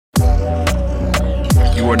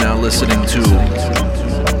You are now listening to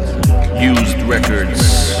Used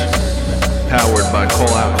Records, powered by Call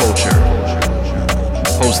Out Culture,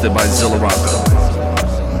 hosted by Zilla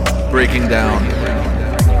Rocca, breaking down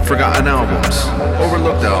forgotten albums,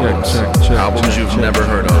 overlooked albums, albums you've never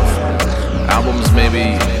heard of, albums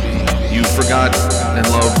maybe you forgot and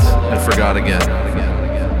loved and forgot again.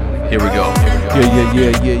 Here we go.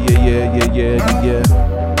 Yeah.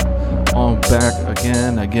 I'm back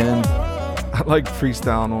again. I like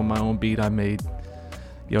freestyling on my own beat I made.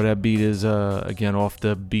 Yo, that beat is again off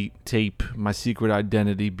the beat tape, my Secret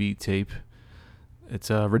Identity beat tape.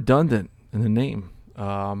 It's redundant in the name.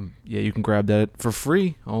 You can grab that for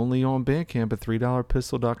free only on Bandcamp at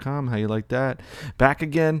 $3pistol.com. How you like that? Back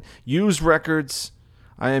again, Used Records.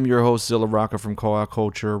 I am your host, Zilla Rocca from Call Out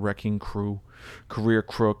Culture, Wrecking Crew, Career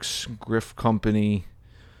Crooks, Griff Company,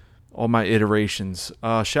 all my iterations.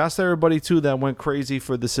 Shouts to everybody, too, that went crazy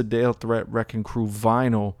for the Sedale Threat Wrecking Crew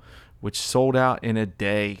vinyl, which sold out in a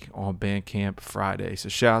day on Bandcamp Friday. So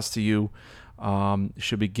shouts to you.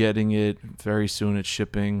 Should be getting it very soon. It's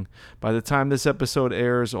shipping. By the time this episode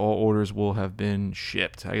airs, all orders will have been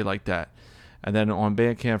shipped. How you like that? And then on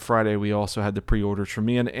Bandcamp Friday, we also had the pre-orders for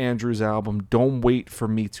me and Andrew's album, Don't Wait For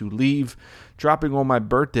Me To Leave, dropping on my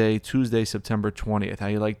birthday, Tuesday, September 20th. How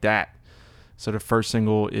you like that? So the first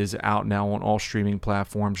single is out now on all streaming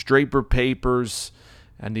platforms. Draper Papers.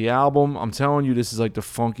 And the album, I'm telling you, this is like the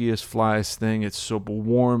funkiest, flyest thing. It's super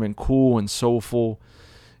warm and cool and soulful.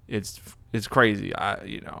 It's crazy.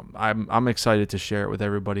 I'm excited to share it with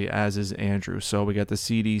everybody, as is Andrew. So we got the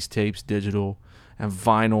CDs, tapes, digital, and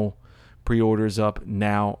vinyl pre-orders up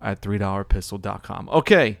now at $3pistol.com.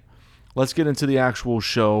 Okay, let's get into the actual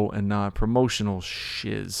show and not promotional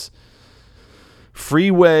shiz.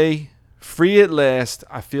 Freeway, Free at Last.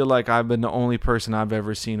 I feel like I've been the only person I've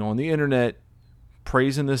ever seen on the internet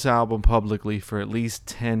praising this album publicly for at least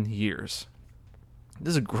 10 years.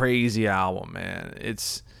 This is a crazy album, man.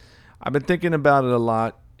 I've been thinking about it a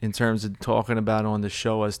lot in terms of talking about it on the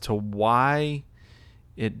show as to why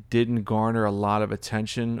it didn't garner a lot of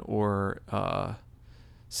attention or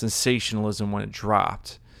sensationalism when it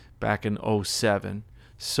dropped back in 2007.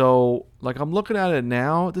 So, I'm looking at it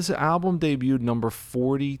now. This album debuted number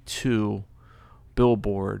 42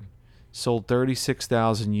 Billboard, sold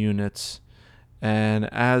 36,000 units. And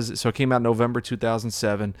so it came out November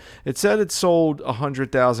 2007. It said it sold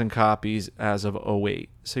 100,000 copies as of 2008.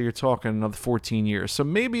 So you're talking another 14 years. So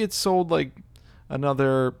maybe it's sold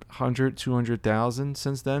another 100, 200,000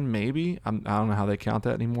 since then. Maybe. I don't know how they count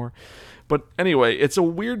that anymore. But anyway, it's a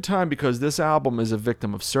weird time because this album is a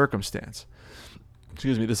victim of circumstance.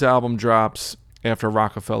 Excuse me. This album drops after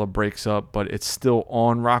Rockefeller breaks up, but it's still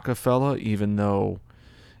on Rockefeller, even though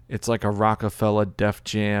it's like a Rockefeller Def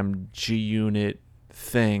Jam G-Unit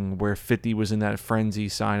thing where 50 was in that frenzy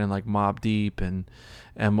signing like Mobb Deep and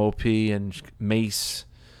MOP and Mace.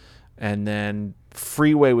 And then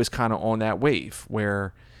Freeway was kind of on that wave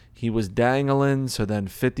where he was dangling, so then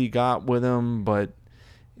 50 got with him, but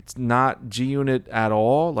it's not G-Unit at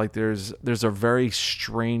all. There's a very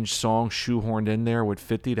strange song shoehorned in there with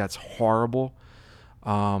 50 that's horrible.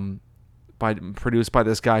 Produced by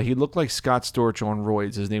this guy. He looked like Scott Storch on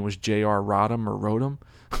roids. His name was J.R. Rodham.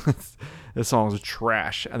 This song was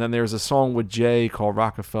trash. And then there's a song with Jay called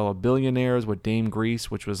Rockefeller Billionaires with Dame Grease,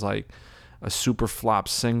 which was like a super flop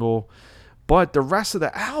single. But the rest of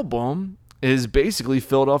the album is basically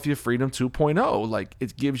Philadelphia Freedom 2.0.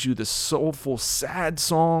 It gives you the soulful, sad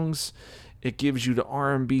songs. It gives you the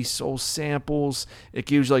R&B soul samples. It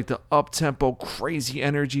gives you the up-tempo, crazy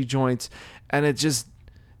energy joints. And it just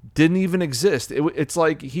didn't even exist. It's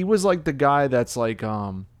like he was like the guy that's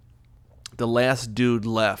the last dude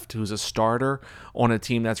left who's a starter on a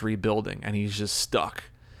team that's rebuilding, and he's just stuck.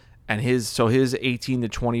 And his 18 to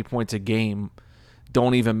 20 points a game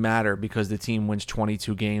don't even matter because the team wins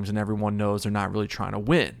 22 games and everyone knows they're not really trying to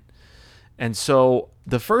win. And so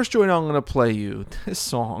the first joint I'm going to play you, this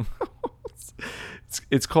song,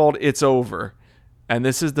 it's called It's Over. And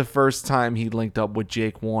this is the first time he linked up with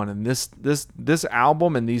Jake One. And this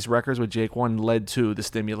album and these records with Jake One led to the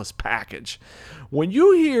Stimulus Package. When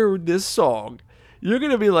you hear this song, you're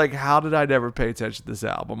going to be like, how did I never pay attention to this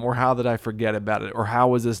album? Or how did I forget about it? Or how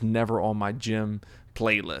was this never on my gym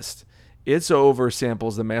playlist? It's Over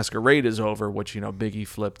samples The Masquerade Is Over, which, Biggie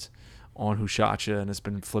flipped on Who Shot Ya, and it's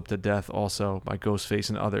been flipped to death also by Ghostface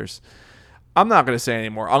and others. I'm not going to say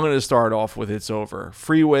anymore. I'm going to start off with It's Over.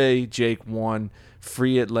 Freeway, Jake One,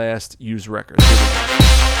 Free at Last, Used Records.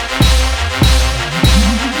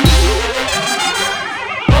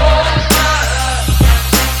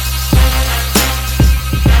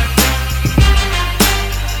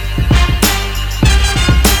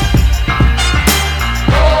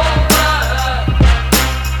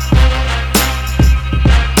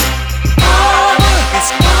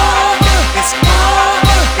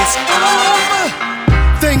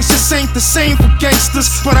 This ain't the same for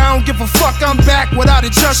gangsters, but I don't give a fuck, I'm back without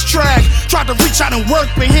a just track. Tried to reach out and work,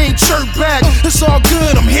 but he ain't chirp back. It's all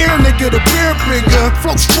good, I'm here, nigga, the beer bigger.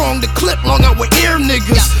 Flow strong, the clip long out with ear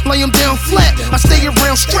niggas. Lay them down flat, I stay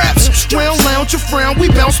around straps. Round lounge or frown,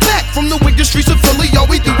 we bounce back. From the wicked streets of Philly, all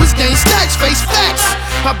we do is gain stacks, face facts.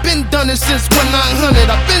 I've been done it since 1900.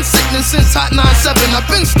 I've been sickening since Hot 97. I've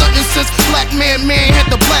been stunting since Black Man had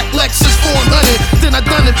the black Lexus 400. Then I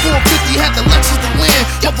done it 450, had the Lexus to land.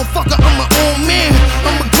 Motherfucker, I'm my own man.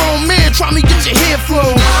 I'm a grown man. Try me, get your hair flow.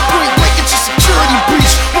 Point blank, get your security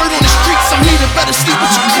breach. Word on the streets, I'm here to better sleep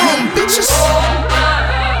with your chrome bitches.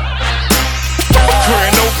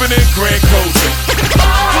 Grand opening, grand closing.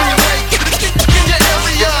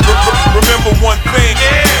 Remember one thing,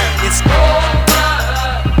 it's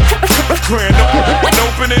grand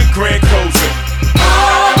opening, grand closing.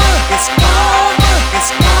 It's over,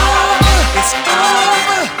 it's over, it's over.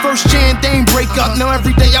 First Jan, they ain't break up. Now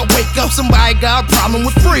every day I wake up, somebody got a problem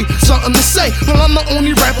with free. Something to say. Well, I'm the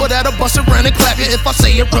only rapper that'll bust around and clap you if I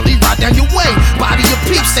say it really right down your way. Body of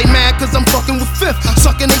peeps, they mad cause I'm fucking with Fifth.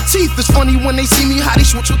 Sucking their teeth. It's funny when they see me how they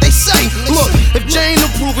switch what they say. Look, if Jane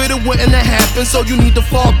approve it, it wouldn't have happened. So you need to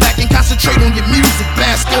fall back and concentrate on your music,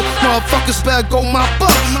 bastard. Motherfuckers better go mop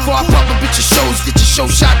up. Before I pop up at your shows, get your show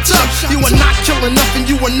shot up. You are not killing nothing,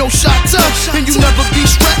 you are no shot up. And you never be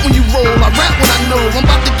strapped when you roll. I rap when I know. I'm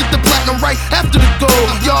about to get the platinum right after the goal.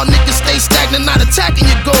 Y'all niggas stay stagnant, not attacking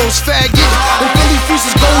your goals, faggot. And Philly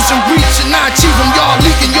freezes goals and reach and not achieve them. Y'all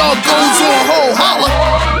leaking, y'all goals on hold, holla.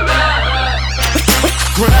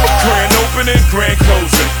 Grand opening, grand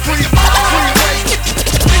closing.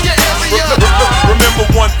 Remember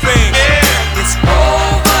one thing, it's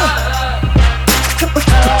over.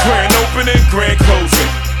 Grand opening, grand closing.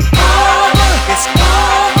 It's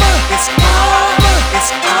over, it's over,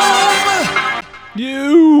 it's over.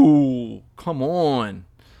 You, come on.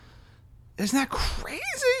 Isn't that crazy?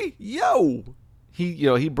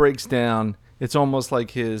 He breaks down. It's almost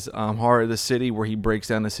like his Heart of the City, where he breaks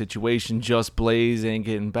down the situation. Just Blaze ain't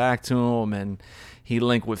getting back to him, and he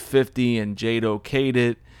linked with 50, and Jade okayed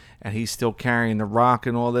it, and he's still carrying the rock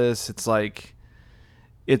and all this. It's like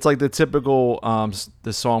the typical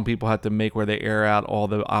the song people have to make where they air out all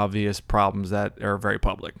the obvious problems that are very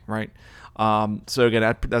public, right? So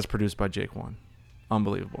again, that's produced by Jake One.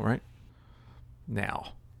 Unbelievable, right?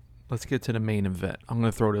 Now, let's get to the main event. I'm going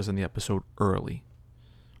to throw this in the episode early.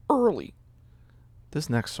 This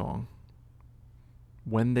next song,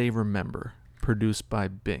 When They Remember, produced by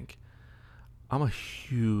Bink. I'm a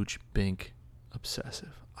huge Bink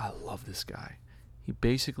obsessive. I love this guy. He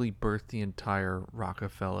basically birthed the entire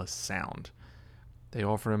Rockefeller sound. They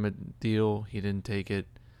offered him a deal. He didn't take it.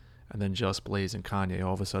 And then Just Blaze and Kanye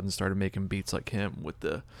all of a sudden started making beats like him with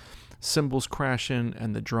the cymbals crashing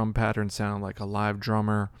and the drum pattern sounding like a live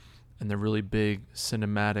drummer and the really big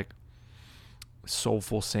cinematic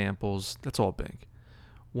soulful samples. That's all Bink.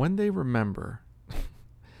 When They Remember,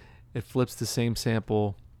 it flips the same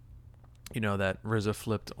sample, that RZA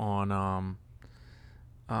flipped on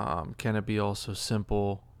Can It Be All So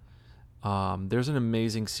Simple. There's an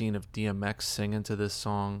amazing scene of DMX singing to this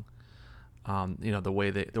song. The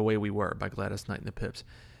way we were by Gladys Knight and the Pips.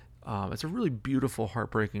 It's a really beautiful,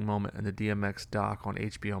 heartbreaking moment in the DMX doc on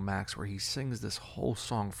HBO Max where he sings this whole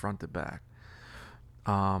song front to back.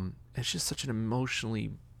 It's just such an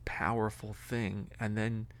emotionally powerful thing. And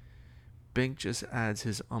then Bink just adds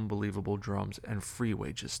his unbelievable drums and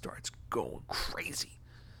Freeway just starts going crazy.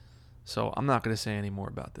 So I'm not going to say any more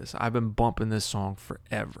about this. I've been bumping this song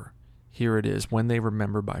forever. Here it is, When They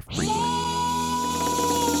Remember by Freeway.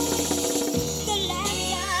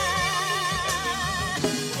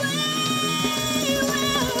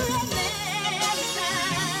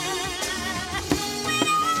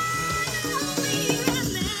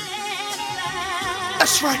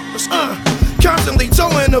 That's right, constantly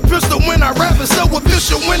towing a pistol when I rap, and so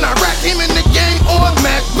official when I rap. Came in the game on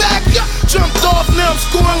Mac back, jumped off, now I'm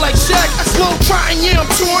scoring like Shaq. Slow trotting, yeah, I'm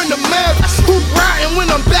touring the map. Hoop riding when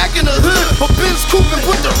I'm back in the hood, a Benz coupe and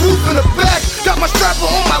put the roof in the back. Got my strapper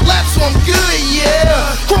on my lap, so I'm good,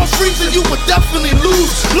 yeah. Cross freezer, you would definitely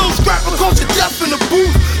lose. Low scrapper, cause you death in the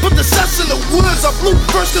booth. Put the sets in the woods, I blew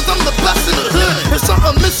first cause I'm the best in the hood. If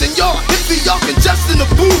something missing, y'all, iffy, y'all can just in the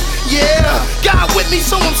booth, yeah. God with me,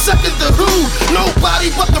 so I'm second to who? Nobody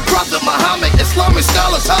but the Prophet Muhammad. Islamic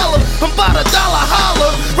scholars holler, I'm about $1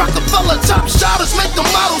 holler. Rockefeller top shotters, make the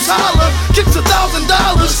models holler. Kicks $1,000,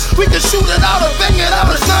 we can shoot it out or bang it out,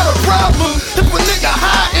 it's not a problem. If a nigga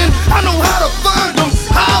hiding, I know how to find them.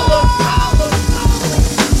 Holler.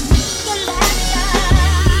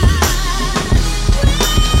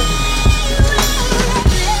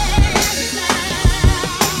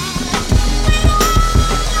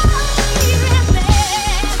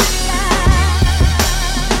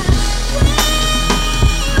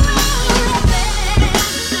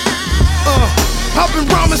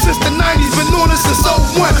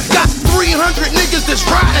 one. Got 300 niggas that's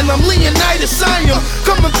riding, I'm Leonidas, I am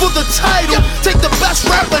coming for the title. Take the best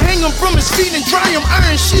rapper, hang him from his feet and dry him.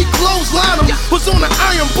 Iron sheet, clothesline him, was on an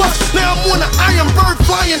iron bus, now I'm on an iron bird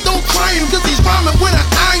flying. Don't try him, cause he's rhyming with an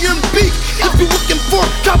iron beak. If you're looking for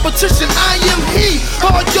competition, I am he.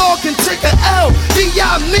 All y'all can take a L,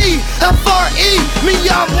 D-I me, F-R-E, me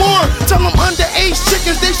y'all more. Tell them underage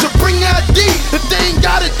chickens they should bring ID. If they ain't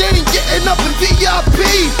got it, they ain't getting up in VIP.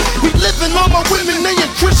 We living on my women, they in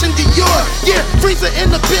Christian Dior. Yeah, Freezer in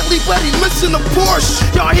the Bentley, but he missing the Porsche.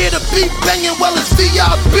 Y'all hear the beat banging, well it's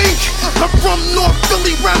VIP. I'm from North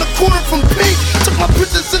Philly, round the corner from Pink. Took my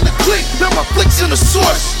pictures in the click, now my flicks in the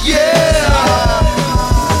source. Yeah.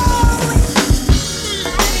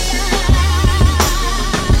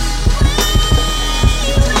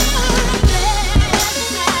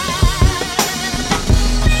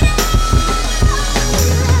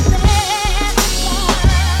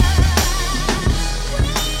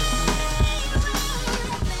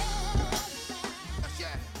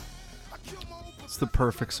 The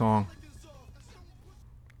perfect song.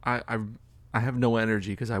 I have no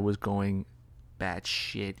energy because I was going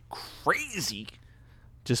batshit crazy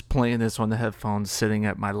just playing this on the headphones, sitting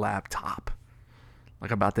at my laptop,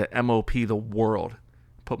 like about to MOP the world,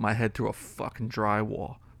 put my head through a fucking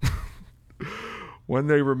drywall. When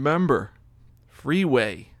they remember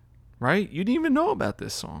Freeway, right? You didn't even know about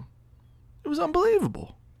this song. It was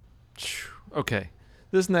unbelievable. Okay,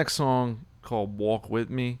 this next song called "Walk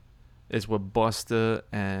With Me" is with Busta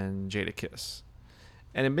and Jadakiss.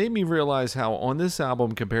 And it made me realize how on this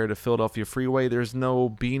album, compared to Philadelphia Freeway, there's no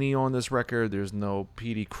Beanie on this record, there's no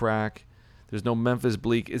Petey Crack, there's no Memphis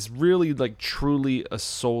Bleak. It's really like truly a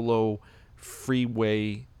solo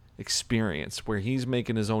Freeway experience where he's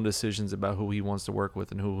making his own decisions about who he wants to work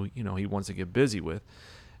with and who, you know, he wants to get busy with.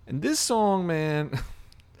 And this song, man,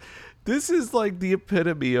 this is like the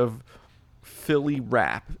epitome of Philly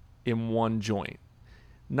rap in one joint.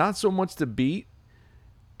 Not so much the beat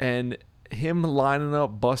and him lining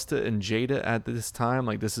up Busta and Jada at this time.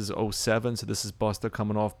 Like, this is 07, so this is Busta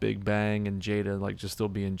coming off Big Bang and Jada like just still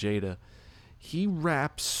being Jada. He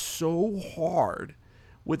raps so hard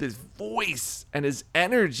with his voice and his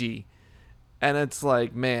energy. And it's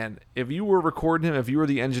like, man, if you were recording him, if you were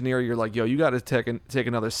the engineer, you're like, yo, you got to take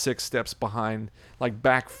another 6 steps behind, like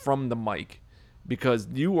back from the mic, because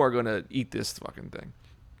you are going to eat this fucking thing.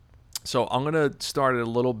 So I'm going to start it a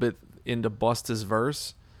little bit into Busta's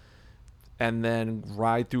verse and then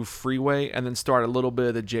ride through Freeway and then start a little bit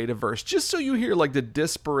of the Jada verse, just so you hear like the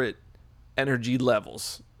disparate energy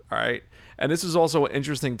levels, all right? And this is also an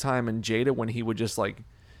interesting time in Jada when he would just like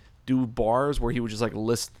do bars where he would just like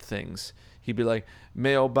list things. He'd be like,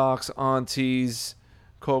 mailbox, aunties,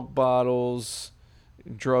 Coke bottles,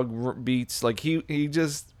 drug beats. Like he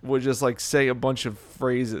just would just like say a bunch of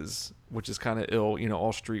phrases, which is kind of ill, you know,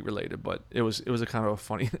 all street related, but it was a kind of a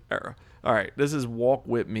funny era. All right, this is "Walk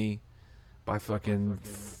With Me" by fucking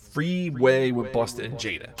Freeway with Busta and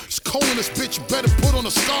Jada. It's cold in this bitch, you better put on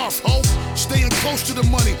a scarf, ho. Staying close to the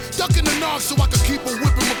money, ducking the nog so I can keep on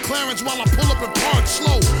whipping McLarens while I pull up and park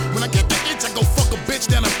slow. When I get the itch, I go fuck a bitch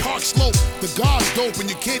down in Park Slope. The God's dope and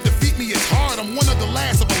you can't defeat me, it's hard. I'm one of the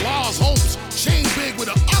last of Allah's hopes. Chain big with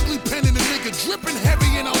an ugly pen and a nigga dripping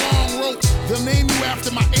heavy in a long rope. They'll name you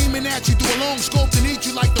after my aiming at you through a long scope and eat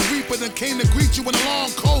you like the Reaper that came to greet you in a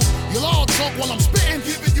long coat. You'll all choke while I'm spitting,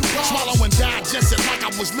 giving you balls. Swallow and digest it like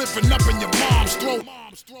I was lifting up in your mom's throat.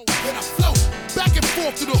 Then I float back and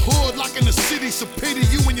forth to the hood like in the city. So pity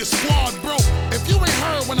you and your squad, bro. If you ain't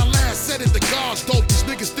heard when I last said it, the God's dope. These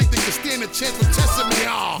niggas think they can stand a chance for testing me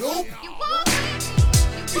off. Nope.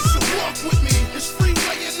 You should walk with me. It's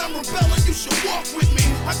Freeway and I'm rebelling. You should walk with me.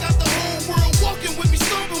 I got the whole world walking with me,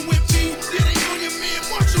 stomping with me. Yeah, they Union men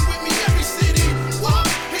marching with me every city. Walk,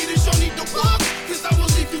 haters don't need to walk, cause I will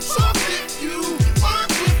leave you chalked if you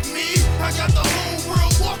aren't with me. I got the whole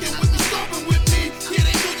world walking with me, stomping with me. Yeah,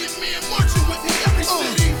 they Union men marching with me every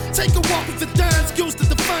city. Take a walk with the dying skills to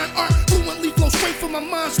define art. Fluently flow straight from my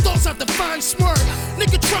mind's thoughts, I define smart.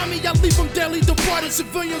 Nigga try me, I leave them deadly departed.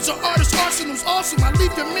 Civilians or artists, arsenal's awesome, I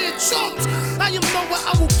leave your man choked. I am Noah,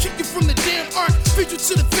 I will kick you from the damn ark. Feed you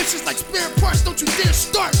to the fishes like spare parts, don't you dare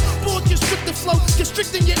start. Boy, constrict the flow,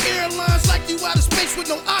 constricting your airlines like you out of space with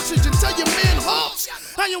no oxygen. Tell your man halt.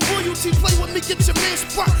 I am royalty, play with me, get your man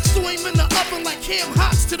spark. Throw him in the oven like ham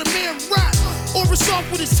hocks to the man rot. Or it's off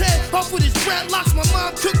with his head, off with his dreadlocks. My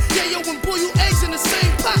mom cooked yayo and boiled eggs in the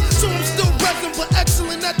same pot. So I'm still resin but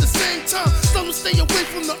excellent at the same time. Some stay away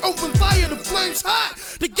from the open fire, the flames hot.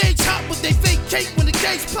 The gate's hot but they vacate when the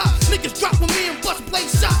gates pop. Niggas drop with me and bust blade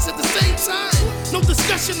shots at the same time. No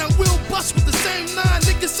discussion, I will bust with the same 9.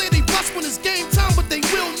 Niggas say they bust when it's game time but they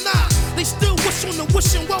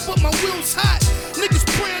wishing well, but my wheels hot. Niggas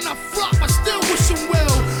praying I flop, I still wishing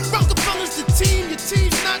well. Rockefellers the team, your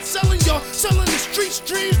team's not selling, y'all selling the streets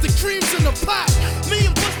dreams, the creams in the pot. Me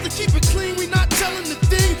and Buster keep it clean, we not telling the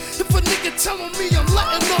thing. If a nigga telling me I'm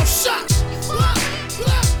letting off shots, blah,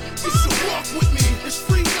 blah, you should walk with me. It's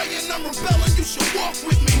freeway and I'm rebelling, you should walk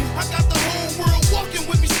with me. I got the whole world walking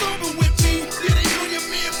with me, stomping with me. Yeah, they know your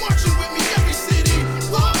man marching with me every city.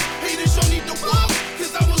 Walk, haters don't need to walk,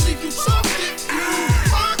 cause I will leave you soft if you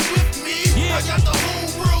aren't with me. I got the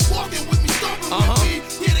whole world walking with me, stomping with me.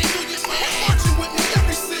 Yeah, they know your man marching with me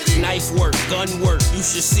every city. Knife work, gun work, you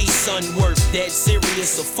should see sun work. Dead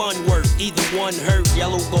serious or fun work, either one hurt.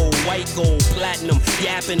 Yellow gold, white gold, platinum,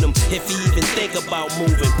 yapping them. If he even think about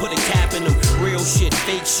moving, put a cap in them. Real shit,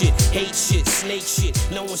 fake shit, hate shit, snake shit,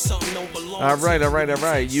 knowing something don't belong. All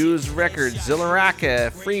right. Used Records, Zilla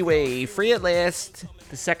Rocka, Freeway, Free at Last.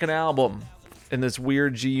 The second album in this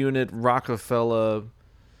weird G-Unit Rockefeller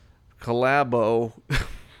collabo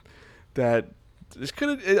that just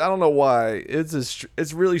couldn't. I don't know why.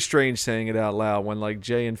 It's really strange saying it out loud when like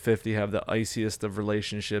Jay and 50 have the iciest of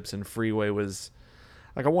relationships, and Freeway was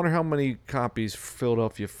like, I wonder how many copies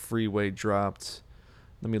Philadelphia Freeway dropped.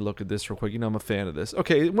 Let me look at this real quick. You know I'm a fan of this.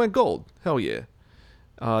 Okay, it went gold. Hell yeah.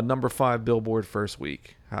 Number 5 Billboard first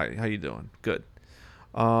week. Hi, how you doing? Good.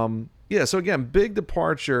 Yeah, so again, big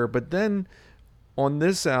departure, but then on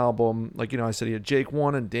this album, like, you know, I said he had Jake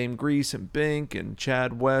One and Dame Grease and Bink and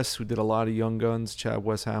Chad West, who did a lot of Young Guns, Chad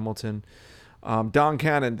West Hamilton. Don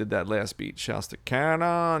Cannon did that last beat. Shouts to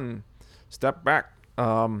Cannon. Step back.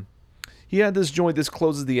 He had this joint, this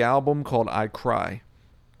closes the album, called I Cry.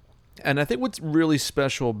 And I think what's really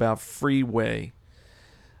special about Freeway,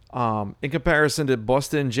 in comparison to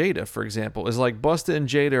Busta and Jada, for example, is like Busta and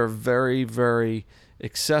Jada are very, very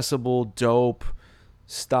accessible, dope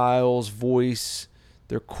styles, voice.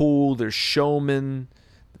 They're cool, they're showmen,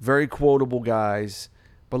 very quotable guys.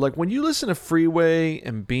 But like when you listen to Freeway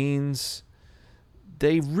and Beans,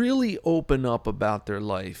 they really open up about their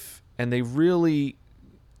life, and they really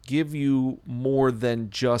give you more than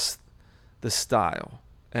just the style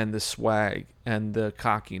and the swag and the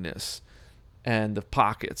cockiness and the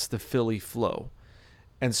pockets, the Philly flow.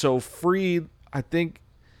 And so Free, I think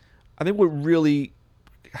what really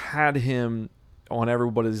had him on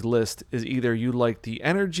everybody's list is either you like the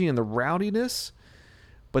energy and the rowdiness,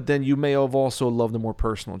 but then you may have also loved the more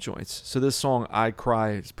personal joints. So this song, I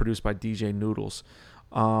Cry, is produced by DJ Noodles.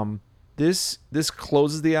 This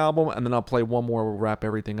closes the album, and then I'll play one more. We'll wrap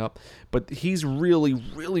everything up. But he's really,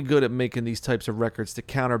 really good at making these types of records to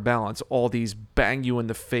counterbalance all these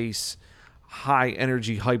bang-you-in-the-face,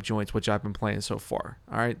 high-energy hype joints, which I've been playing so far.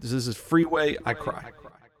 All right? This is Freeway, I Cry.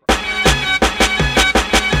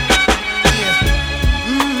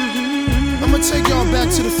 I'm gonna take y'all back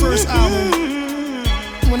to the first album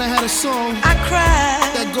when I had a song I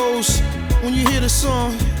cried that goes, when you hear the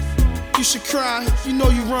song, you should cry. You know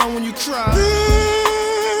you wrong when you cry.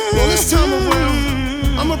 Well, this time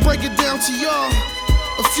around, I'ma break it down to y'all.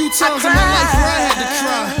 A few times in my life where I had to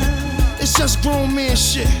cry. It's just grown man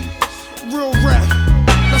shit, real rap.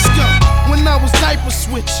 Let's go. When I was diaper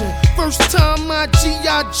switching, first time my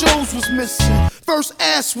G.I. Joes was missing, first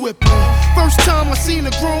ass whipping, first time I seen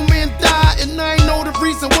a grown man die, and I ain't know the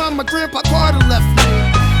reason why my grandpa Carter left me.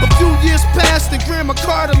 A few years passed and Grandma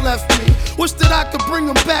Carter left me. Wish that I could bring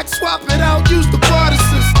him back, swap it out, use the barter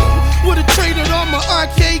system. Would've traded all my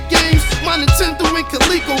arcade games, my Nintendo and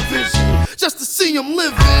ColecoVision, just to see him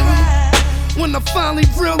living. When I finally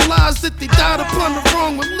realized that they died upon the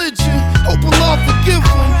wrong religion, hope Allah forgive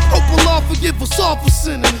them, hope Allah forgive us all for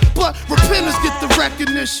sinning. But repentance get the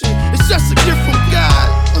recognition, it's just a gift from God.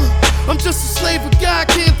 I'm just a slave of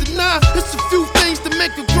God, can't deny. It's a few things to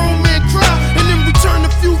make a grown man cry, and in return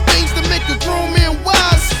a few things to make a grown man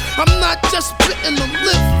wise. I'm not just spitting a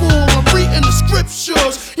lip full, I'm reading the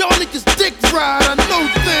scriptures. Y'all niggas dick ride, I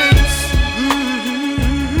know things.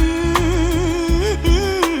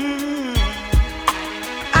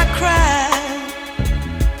 I cried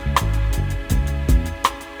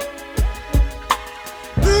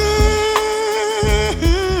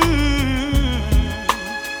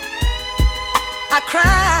I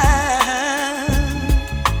cried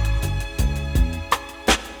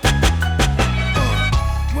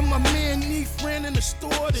When my man Neef ran in the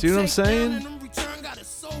store to See what I'm take down saying? and in return got his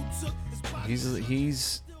soul took, his body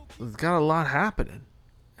He's got a lot happening,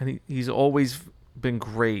 and he's always been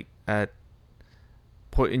great at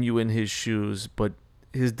putting you in his shoes, but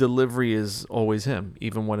his delivery is always him,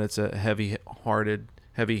 even when it's a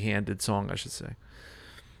heavy-handed song, I should say.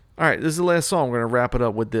 All right, this is the last song. We're going to wrap it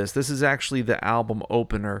up with this. This is actually the album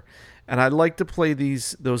opener. And I like to play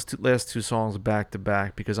those last two songs back to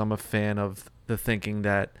back because I'm a fan of the thinking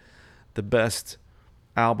that the best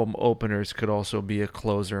album openers could also be a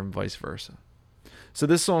closer and vice versa. So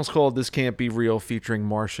this song's called This Can't Be Real featuring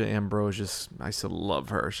Marsha Ambrosius. I still love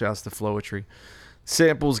her. Shouts to Flowetry.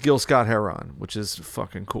 Samples Gil Scott-Heron, which is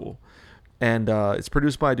fucking cool. And it's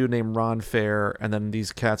produced by a dude named Ron Fair, and then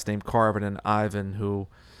these cats named Carvin and Ivan, who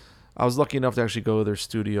I was lucky enough to actually go to their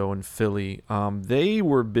studio in Philly. They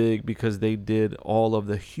were big because they did all of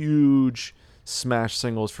the huge smash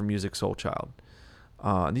singles for Musiq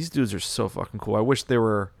Soulchild. These dudes are so fucking cool. I wish they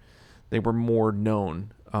were more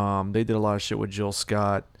known. They did a lot of shit with Jill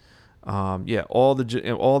Scott. All the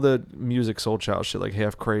Musiq Soulchild shit, like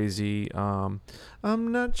Half Crazy. I'm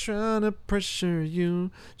not trying to pressure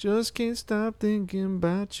you, just can't stop thinking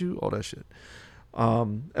about you. All that shit.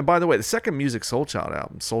 And by the way, the second Musiq Soulchild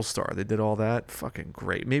album, Soulstar, they did all that. Fucking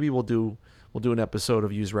great. Maybe we'll do an episode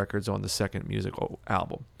of Used Records on the second Musiq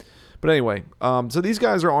album. But anyway, so these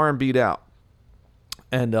guys are R&B'd out,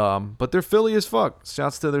 and but they're Philly as fuck.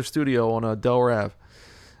 Shouts to their studio on Delaware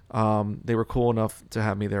Ave. They were cool enough to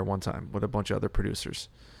have me there one time with a bunch of other producers.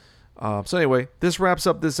 So anyway, this wraps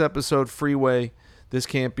up this episode. Freeway, This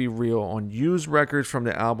Can't Be Real on Used Records from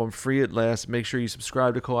the album Free at Last. Make sure you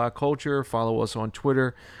subscribe to Call Out Culture. Follow us on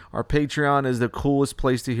Twitter. Our Patreon is the coolest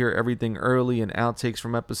place to hear everything early and outtakes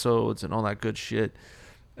from episodes and all that good shit.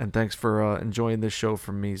 And thanks for enjoying this show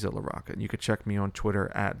from me, Zilla Rocca. And you can check me on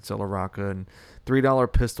Twitter at Zilla Rocca and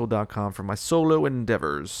 $3pistol.com for my solo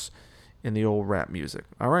endeavors in the old rap music.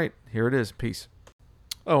 All right, here it is. Peace.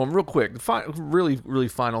 Oh, and real quick, really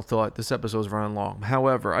final thought. This episode's running long.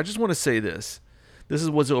 However, I just want to say this. This is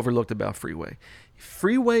what's overlooked about Freeway.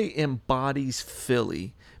 Freeway embodies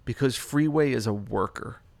Philly because Freeway is a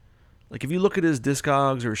worker. Like, if you look at his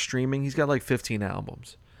discogs or streaming, he's got like 15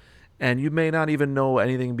 albums. And you may not even know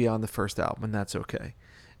anything beyond the first album, and that's okay.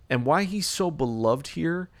 And why he's so beloved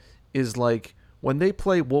here is like when they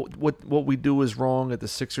play What We Do Is Wrong at the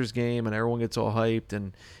Sixers game and everyone gets all hyped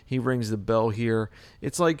and he rings the bell here,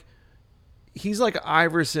 it's like he's like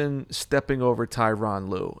Iverson stepping over Tyronn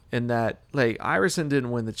Lue in that, like, Iverson didn't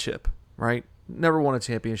win the chip, right? Never won a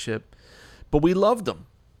championship, but we loved him.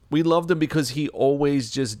 We loved him because he always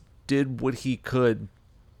just did what he could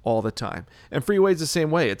all the time. And Freeway's the same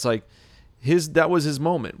way. It's like that was his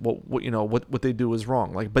moment. What they do is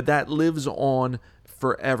wrong. Like, but that lives on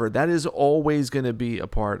forever. That is always going to be a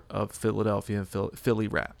part of Philadelphia and Philly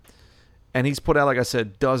rap. And he's put out, like I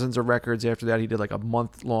said, dozens of records after that. He did like a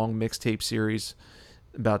month-long mixtape series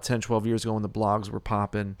about 10, 12 years ago when the blogs were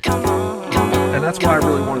popping. And that's why I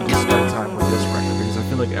really wanted to spend time with this record, because I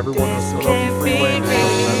feel like everyone in Philadelphia Freeway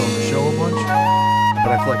has on the show a bunch,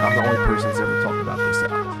 but I feel like I'm the only person that's ever talked about this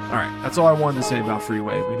album. All right, that's all I wanted to say about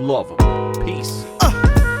Freeway. We love them. Peace.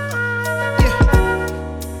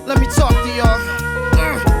 Let me talk to y'all.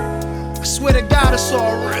 I swear to God, it's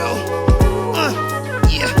all real.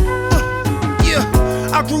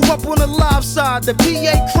 I grew up on the live side, the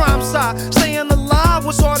PA crime side. Staying alive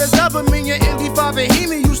was hard as ever. Me and Indy 5 and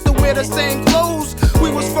Hemi used to wear the same clothes.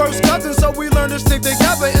 We was first cousins, so we learned to stick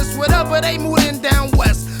together. It's whatever, they moved in down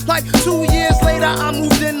west. Like 2 years later, I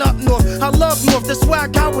moved in up north. I love north, that's why I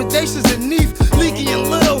got with Dacious and Neef, Leaky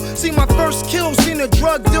and Little. See my first kill, seen a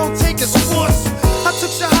drug deal take its course. I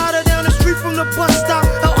took Shahada down the street from the bus stop.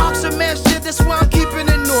 El Oxford man shit, that's why I'm keeping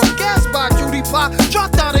it north. Gas by Cutie Pie,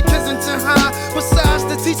 dropped out of Kensington High. Besides,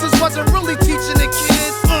 the teachers wasn't really teaching the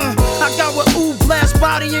kids. I got with Ooh, Blast,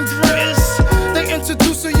 Body, and Grizz. They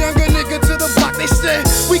introduced a younger nigga to the block. They said,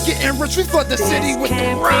 we getting rich, we flood the city with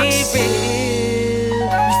the rocks. You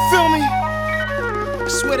feel me? I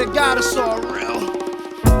swear to God, it's all real.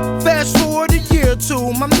 Fast forward a year or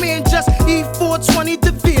two, my man just E420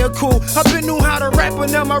 the vehicle. I been knew how to rap, but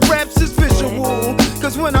now my raps is visual.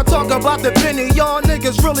 Cause when I talk about the penny, y'all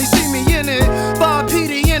niggas really see me in it. Bob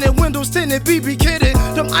PD in it, windows tinted, BB kitted.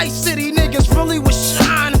 Them Ice City niggas really was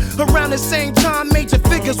shine. Around the same time, major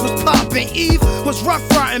figures was popping. Eve was rough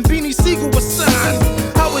riding, Beanie Siegel was signed.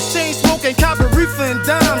 I was chain smoking, copping reefer and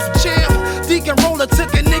dimes. Jail, Deacon Roller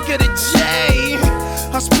took a nigga to jail.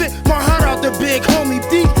 I spit my heart out the big homie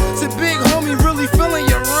deep. It's a big homie really feeling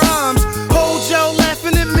your rhymes. Whole Joe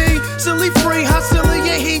laughing at me. Silly free, how silly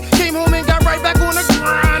yeah he came home and got right back on the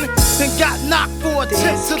grind. Then got knocked for a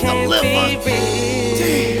tip to the liver.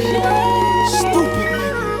 Damn, stupid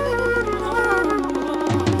nigga.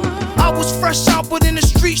 I was fresh out but in the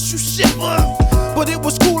streets you shiver. but it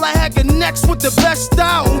was cool. I had connects with the best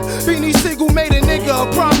style. Beanie Siegel made a nigga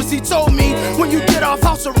a promise. He told me, when you get off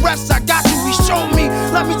house arrest, I got you. He showed me.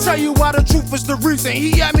 Let me tell you why the truth is the reason.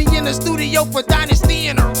 He had me in the studio for Dynasty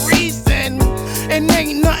and a reason. And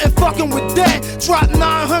ain't nothing fucking with that. Drop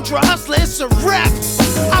 900 hustler, it's a rap.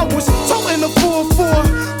 I was toting the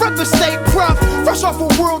 4-4, reppin' State Prof, fresh off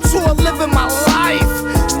a world tour, living my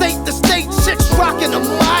life. State to state, chicks rocking the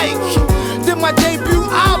mic. Then my debut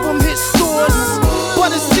album hit stores,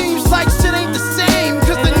 but it seems like shit ain't the same.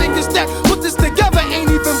 Cause the niggas that put this together ain't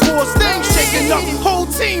even more. Things shaking up, whole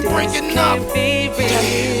team breaking up.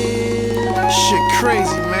 Shit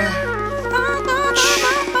crazy, man.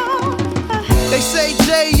 They say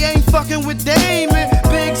Jay ain't fucking with Damon.